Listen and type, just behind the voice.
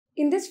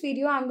In this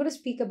video, I'm going to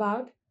speak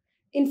about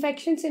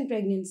infections in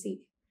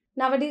pregnancy.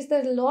 Nowadays, there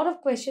are a lot of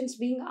questions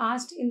being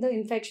asked in the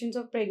infections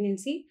of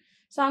pregnancy.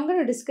 So I'm going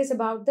to discuss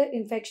about the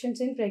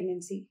infections in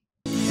pregnancy.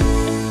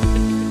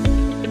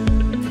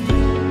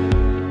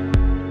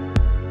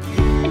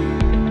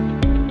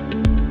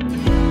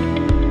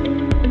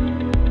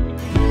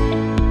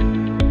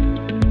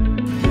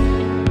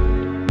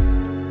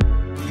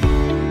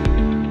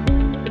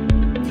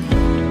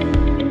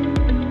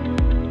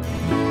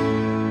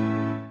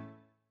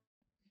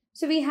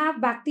 So we have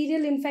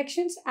bacterial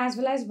infections as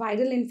well as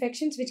viral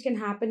infections which can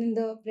happen in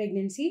the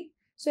pregnancy.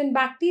 So in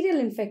bacterial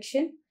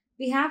infection,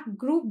 we have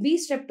group B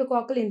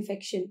streptococcal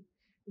infection.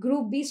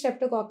 Group B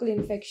streptococcal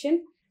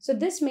infection. So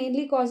this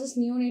mainly causes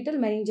neonatal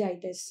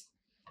meningitis.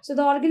 So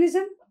the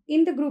organism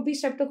in the group B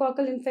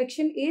streptococcal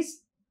infection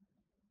is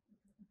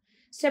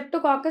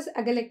Streptococcus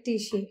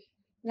agalactiaceae,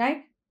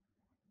 right?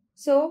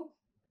 So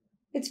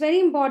it's very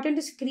important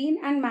to screen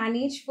and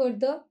manage for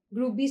the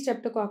group B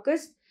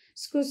streptococcus.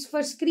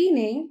 For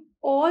screening,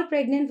 all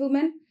pregnant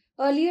women,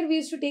 earlier we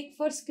used to take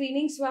for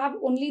screening swab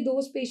only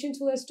those patients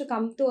who has to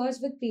come to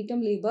us with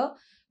preterm labor.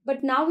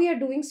 But now we are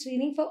doing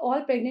screening for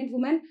all pregnant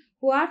women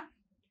who are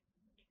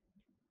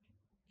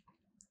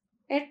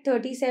at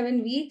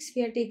 37 weeks.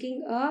 We are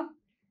taking a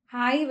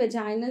high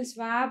vaginal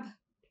swab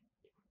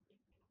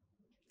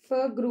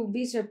for group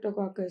B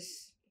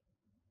streptococcus.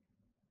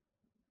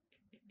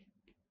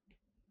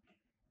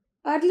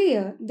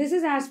 Earlier, this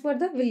is as per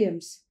the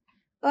Williams.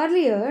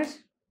 Earlier,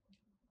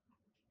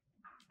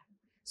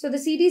 so the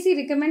CDC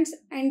recommends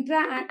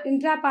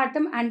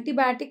intrapartum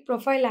antibiotic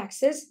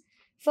prophylaxis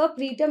for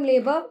preterm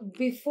labor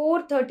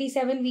before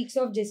 37 weeks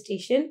of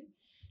gestation,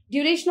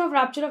 duration of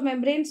rupture of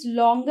membranes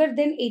longer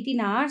than 18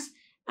 hours,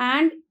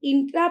 and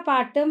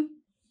intrapartum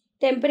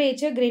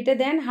temperature greater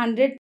than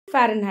 100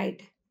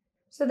 Fahrenheit.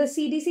 So the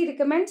CDC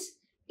recommends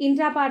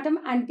intrapartum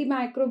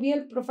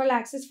antimicrobial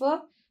prophylaxis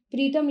for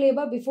preterm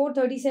labor before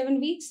 37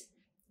 weeks,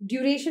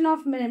 duration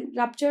of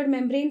ruptured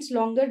membranes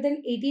longer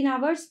than 18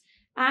 hours,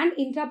 and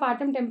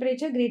intrapartum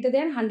temperature greater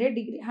than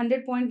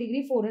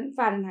 100.0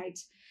 Fahrenheit.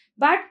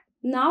 But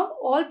now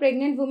all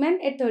pregnant women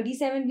at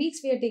 37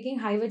 weeks, we are taking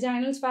high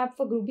vaginal swab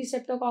for group B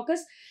streptococcus.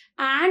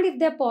 And if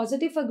they're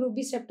positive for group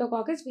B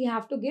streptococcus, we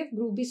have to give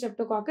group B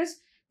streptococcus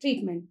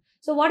treatment.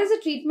 So what is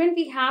the treatment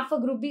we have for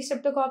group B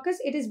streptococcus?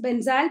 It is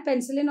benzyl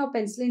penicillin or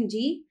penicillin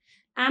G,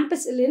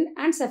 ampicillin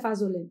and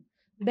cefazolin.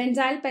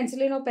 Benzyl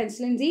penicillin or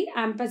penicillin G,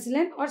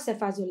 ampicillin or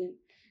cefazolin.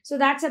 So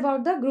that's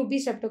about the group B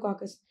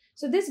streptococcus.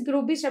 So this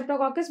group B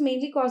streptococcus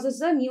mainly causes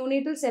the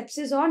neonatal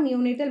sepsis or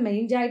neonatal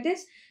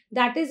meningitis.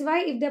 That is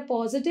why if they're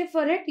positive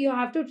for it, you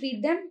have to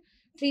treat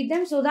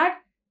them so that,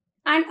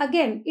 and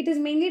again, it is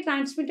mainly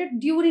transmitted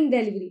during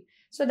delivery.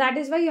 So that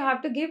is why you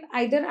have to give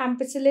either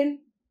ampicillin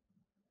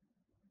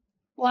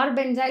or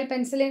benzyl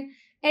penicillin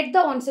at the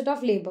onset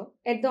of labor,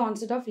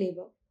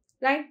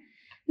 right?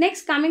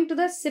 Next, coming to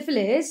the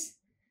syphilis.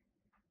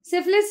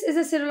 Syphilis is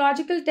a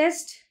serological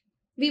test.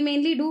 We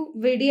mainly do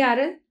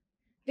VDRL.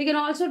 We can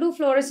also do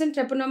fluorescent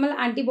treponemal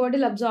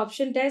antibody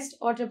absorption test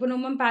or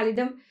treponemal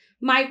pallidum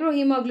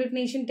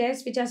microhemagglutination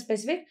test, which are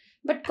specific.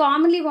 But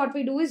commonly what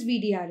we do is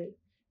VDRL,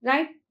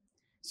 right?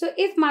 So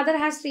if mother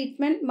has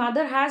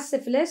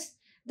syphilis,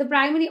 the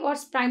primary or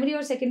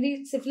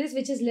secondary syphilis,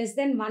 which is less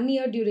than 1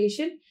 year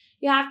duration,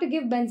 you have to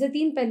give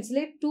benzathine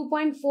penicillin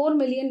 2.4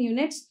 million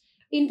units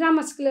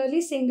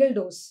intramuscularly single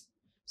dose.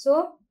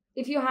 So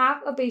if you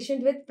have a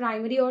patient with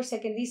primary or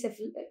secondary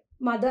syphilis,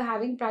 mother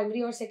having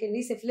primary or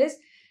secondary syphilis,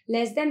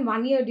 less than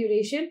 1 year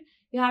duration,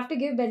 you have to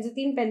give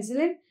benzathine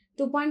penicillin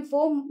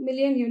 2.4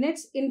 million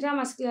units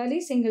intramuscularly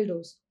single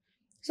dose.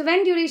 So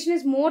when duration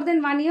is more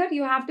than 1 year,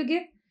 you have to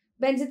give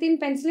benzathine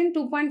penicillin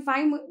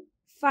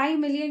 2.5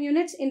 million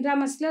units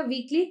intramuscular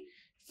weekly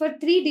for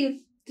 3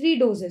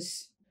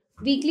 doses.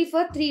 Weekly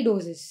for 3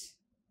 doses,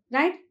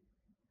 right?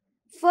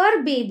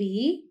 For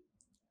baby,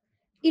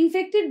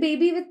 infected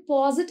baby with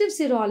positive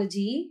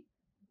serology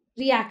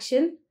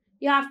reaction,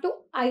 you have to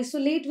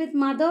isolate with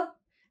mother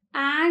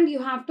and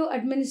you have to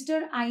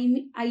administer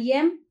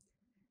IM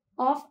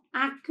of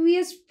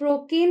aqueous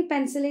procaine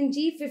penicillin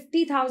G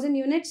 50,000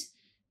 units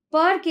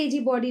per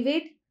kg body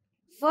weight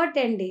for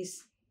 10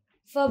 days.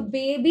 For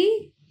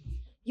baby,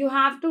 you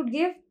have to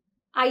give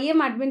IM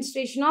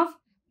administration of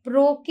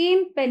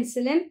procaine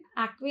penicillin,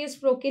 aqueous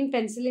procaine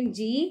penicillin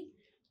G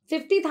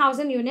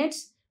 50,000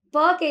 units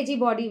per kg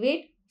body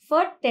weight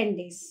for 10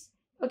 days.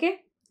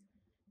 Okay,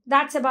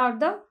 that's about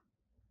the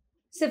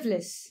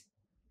syphilis,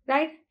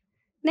 right?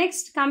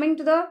 Next, coming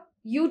to the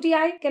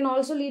UTI, can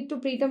also lead to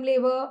preterm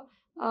labor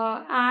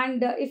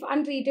and if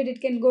untreated, it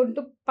can go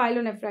into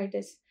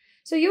pyelonephritis.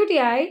 So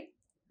UTI,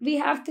 we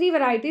have 3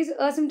 varieties: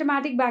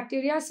 asymptomatic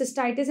bacteria,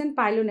 cystitis and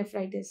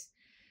pyelonephritis.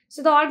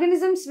 So the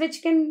organisms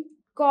which can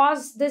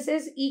cause this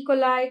is E.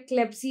 coli,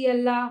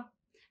 Klebsiella,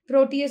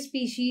 Proteus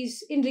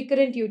species in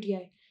recurrent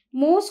UTI.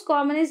 Most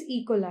common is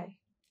E. coli.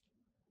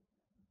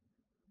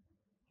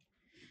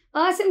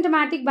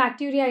 Asymptomatic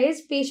bacteria is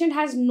patient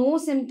has no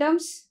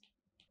symptoms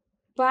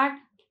but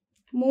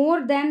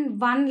more than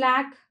 1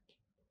 lakh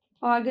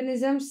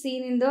organisms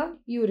seen in the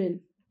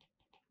urine.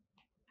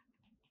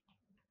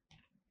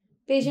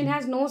 Patient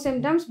has no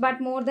symptoms, but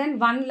more than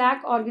 1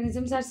 lakh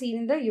organisms are seen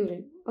in the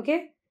urine.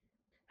 Okay.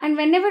 And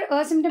whenever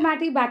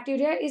asymptomatic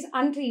bacteria is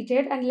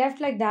untreated and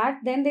left like that,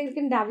 then they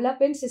can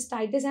develop in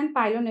cystitis and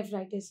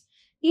pyelonephritis.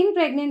 In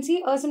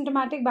pregnancy,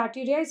 asymptomatic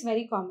bacteria is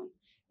very common.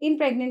 In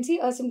pregnancy,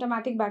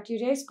 asymptomatic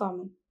bacteria is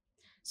common.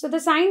 So the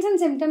signs and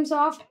symptoms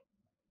of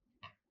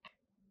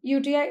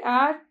UTI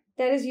are: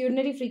 there is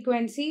urinary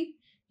frequency,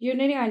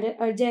 urinary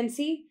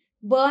urgency,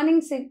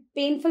 burning,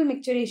 painful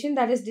micturition,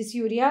 that is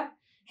dysuria,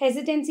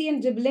 hesitancy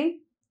and dribbling,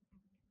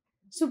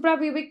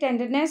 suprapubic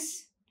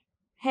tenderness,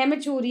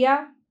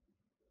 hematuria.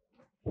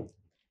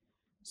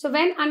 So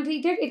when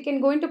untreated, it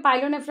can go into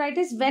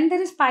pyelonephritis. When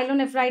there is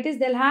pyelonephritis,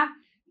 they'll have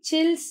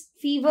chills,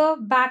 fever,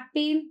 back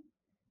pain,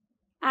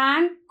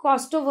 and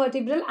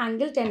costovertebral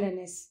angle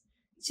tenderness.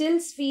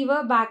 Chills,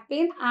 fever, back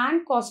pain,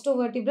 and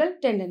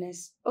costovertebral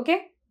tenderness.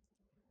 Okay.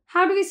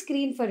 How do we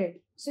screen for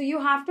it? So you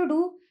have to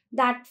do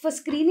that. For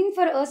screening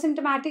for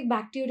asymptomatic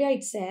bacteria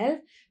itself,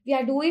 we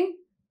are doing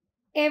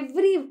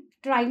every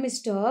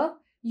trimester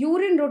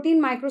urine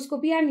routine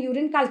microscopy and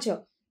urine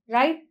culture,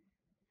 right?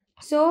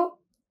 So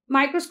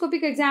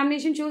microscopic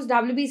examination shows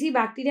WBC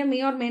bacteria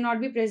may or may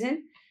not be present.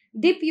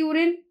 Dip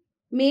urine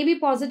may be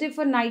positive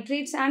for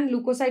nitrates and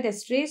leukocyte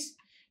esterase.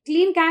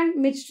 Clean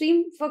can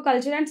midstream for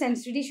culture and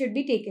sensitivity should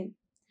be taken.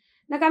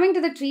 Now coming to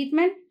the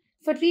treatment.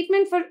 For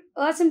treatment for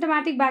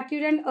asymptomatic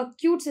bacteria and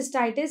acute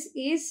cystitis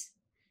is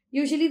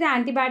usually the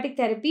antibiotic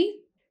therapy,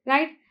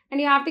 right? And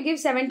you have to give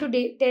 7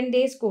 to 10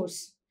 days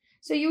course.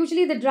 So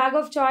usually the drug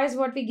of choice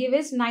what we give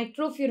is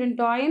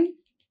nitrofurantoin,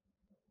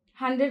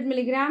 100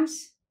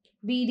 milligrams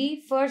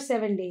BD for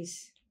 7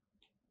 days.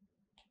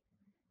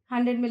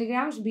 100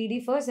 milligrams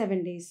BD for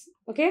 7 days.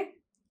 Okay.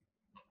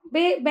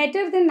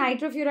 Better than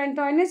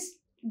nitrofurantoin is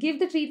give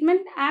the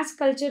treatment as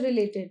culture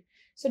related.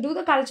 So do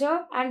the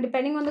culture, and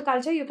depending on the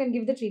culture, you can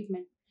give the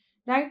treatment,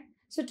 right?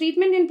 So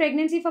treatment in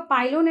pregnancy for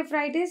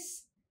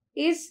pyelonephritis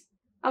is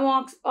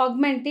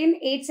augmentin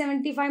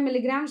 875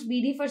 milligrams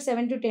BD for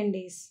 7 to 10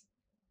 days.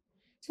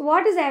 So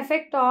what is the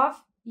effect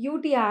of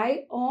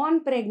UTI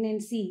on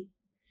pregnancy?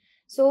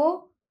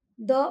 So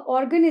the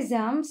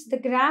organisms, the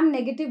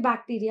gram-negative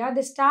bacteria,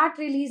 they start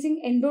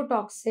releasing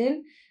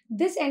endotoxin.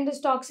 This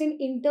endotoxin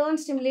in turn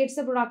stimulates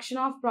the production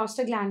of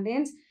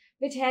prostaglandins,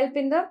 which help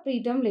in the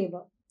preterm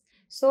labor.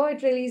 So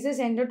it releases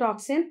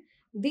endotoxin.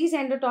 These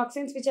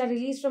endotoxins which are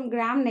released from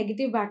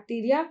gram-negative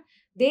bacteria,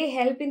 they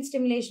help in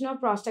stimulation of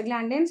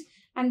prostaglandins,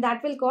 and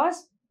that will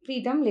cause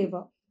preterm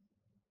labor.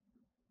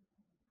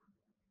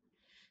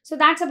 So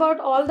that's about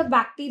all the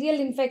bacterial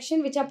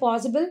infection which are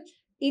possible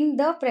in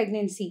the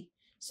pregnancy.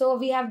 So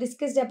we have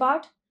discussed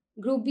about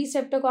group B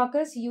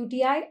streptococcus,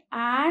 UTI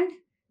and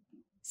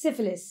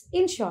syphilis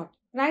in short,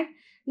 right?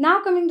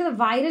 Now coming to the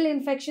viral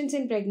infections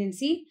in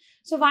pregnancy.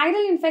 So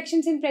viral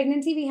infections in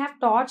pregnancy, we have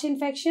torch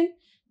infection.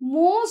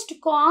 Most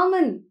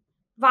common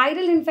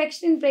viral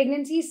infection in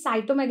pregnancy is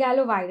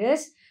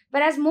cytomegalovirus,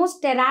 whereas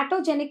most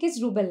teratogenic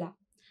is rubella.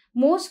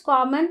 Most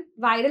common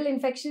viral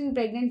infection in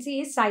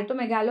pregnancy is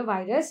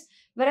cytomegalovirus,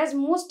 whereas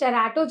most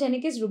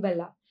teratogenic is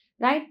rubella,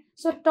 right?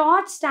 So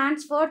TORCH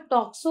stands for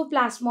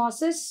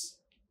toxoplasmosis,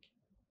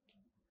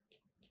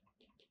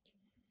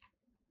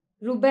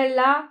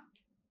 rubella,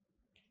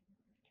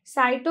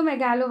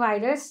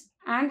 cytomegalovirus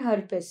and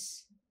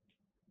herpes.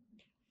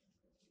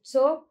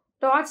 So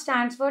TORCH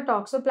stands for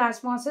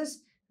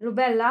toxoplasmosis,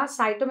 rubella,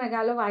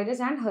 cytomegalovirus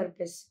and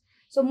herpes.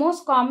 So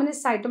most common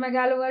is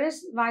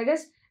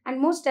cytomegalovirus and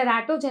most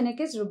teratogenic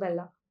is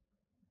rubella.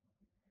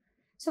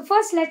 So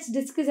first let's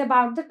discuss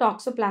about the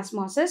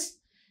toxoplasmosis.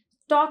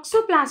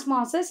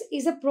 Toxoplasmosis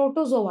is a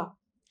protozoa.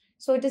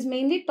 So it is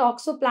mainly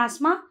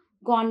Toxoplasma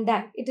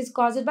gondii. It is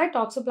caused by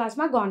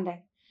Toxoplasma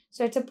gondii.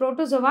 So it's a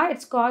protozoa.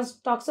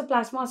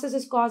 Toxoplasmosis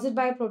is caused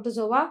by a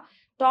protozoa,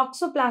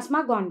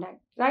 Toxoplasma gondii,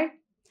 right?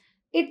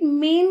 It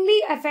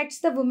mainly affects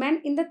the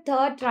women in the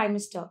 3rd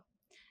trimester.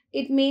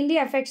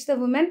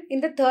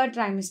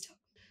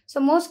 So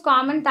most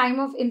common time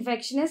of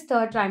infection is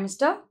 3rd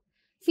trimester.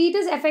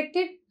 Fetus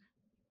affected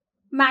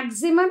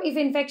maximum if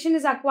infection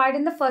is acquired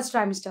in the 1st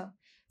trimester.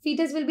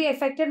 Fetus will be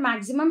affected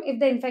maximum if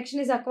the infection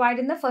is acquired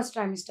in the 1st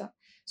trimester.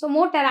 So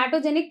more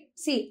teratogenic,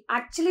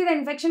 actually the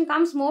infection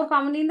comes more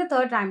commonly in the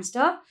 3rd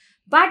trimester.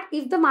 But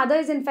if the mother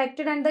is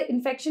infected and the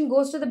infection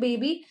goes to the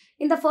baby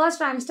in the 1st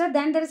trimester,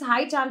 then there is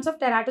high chance of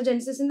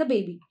teratogenesis in the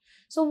baby.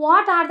 So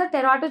what are the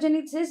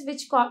teratogenesis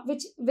which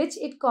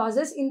it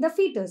causes in the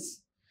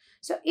fetus?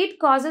 So it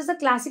causes the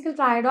classical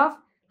triad of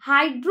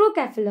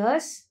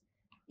hydrocephalus,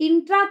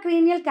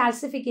 intracranial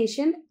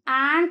calcification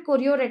and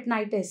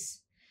chorioretinitis.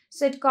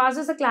 So it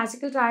causes a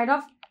classical triad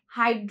of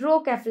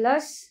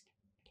hydrocephalus,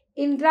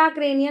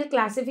 intracranial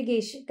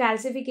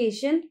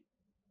calcification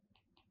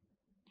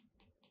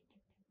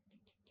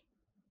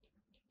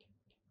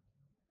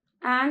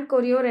and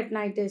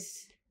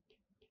chorioretinitis.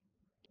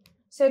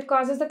 So it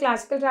causes the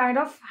classical triad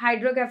of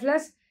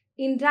hydrocephalus,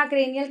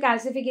 intracranial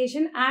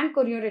calcification and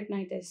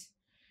chorioretinitis.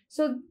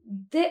 So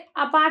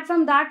apart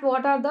from that,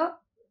 what are the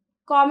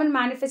common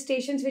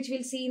manifestations which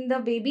we'll see in the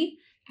baby.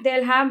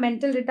 They'll have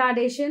mental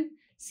retardation,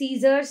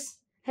 seizures,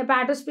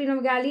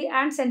 hepatosplenomegaly,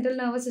 and central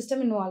nervous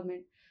system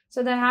involvement.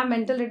 So they'll have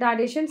mental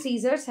retardation,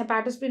 seizures,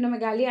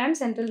 hepatosplenomegaly, and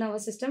central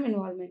nervous system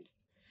involvement.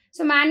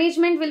 So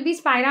management will be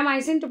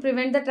spiramycin to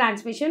prevent the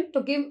transmission,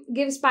 to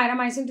give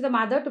spiramycin to the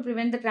mother to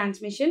prevent the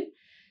transmission.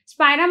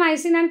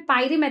 Spiramycin and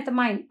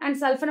pyrimethamine and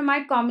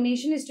sulfonamide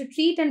combination is to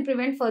treat and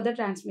prevent further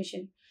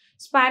transmission.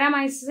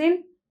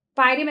 Spiramycin,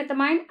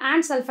 pyrimethamine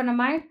and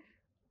sulfonamide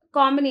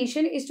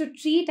combination is to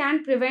treat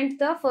and prevent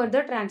the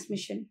further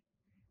transmission,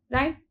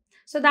 right?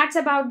 So that's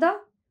about the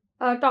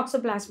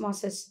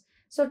toxoplasmosis.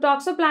 So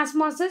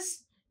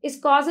toxoplasmosis is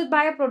caused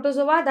by a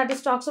protozoa, that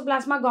is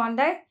Toxoplasma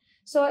gondii.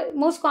 So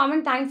most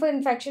common time for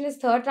infection is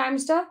 3rd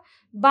trimester,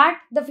 but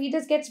the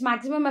fetus gets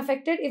maximum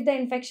affected if the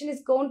infection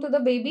is gone to the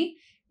baby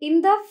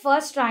in the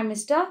 1st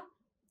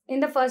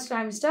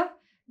trimester.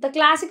 The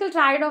classical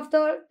triad of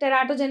the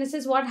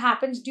teratogenesis, what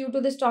happens due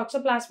to this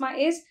toxoplasma,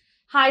 is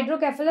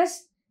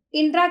hydrocephalus,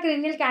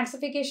 intracranial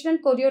calcification,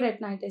 and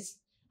chorioretinitis.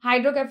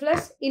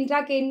 Hydrocephalus,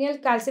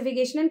 intracranial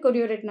calcification, and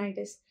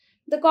chorioretinitis.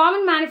 The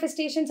common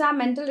manifestations are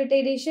mental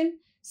retardation,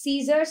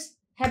 seizures,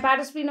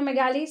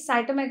 hepatosplenomegaly,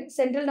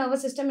 central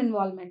nervous system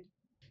involvement.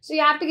 So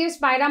you have to give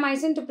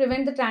spiramycin to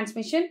prevent the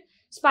transmission.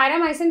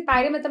 Spiramycin,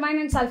 pyrimethamine,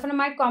 and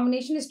sulfonamide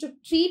combination is to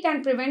treat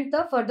and prevent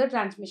the further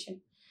transmission.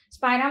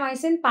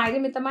 Spiramycin,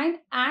 pyrimethamine,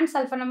 and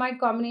sulfonamide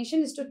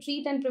combination is to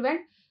treat and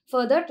prevent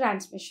further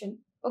transmission.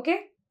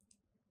 Okay.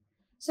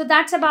 So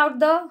that's about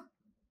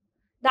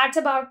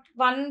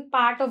one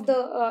part of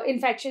the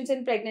infections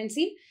in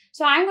pregnancy.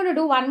 So I'm going to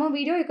do one more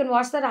video. You can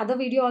watch that other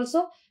video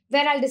also,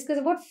 where I'll discuss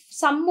about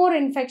some more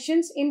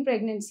infections in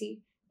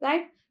pregnancy.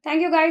 Right?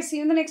 Thank you guys. See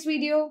you in the next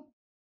video.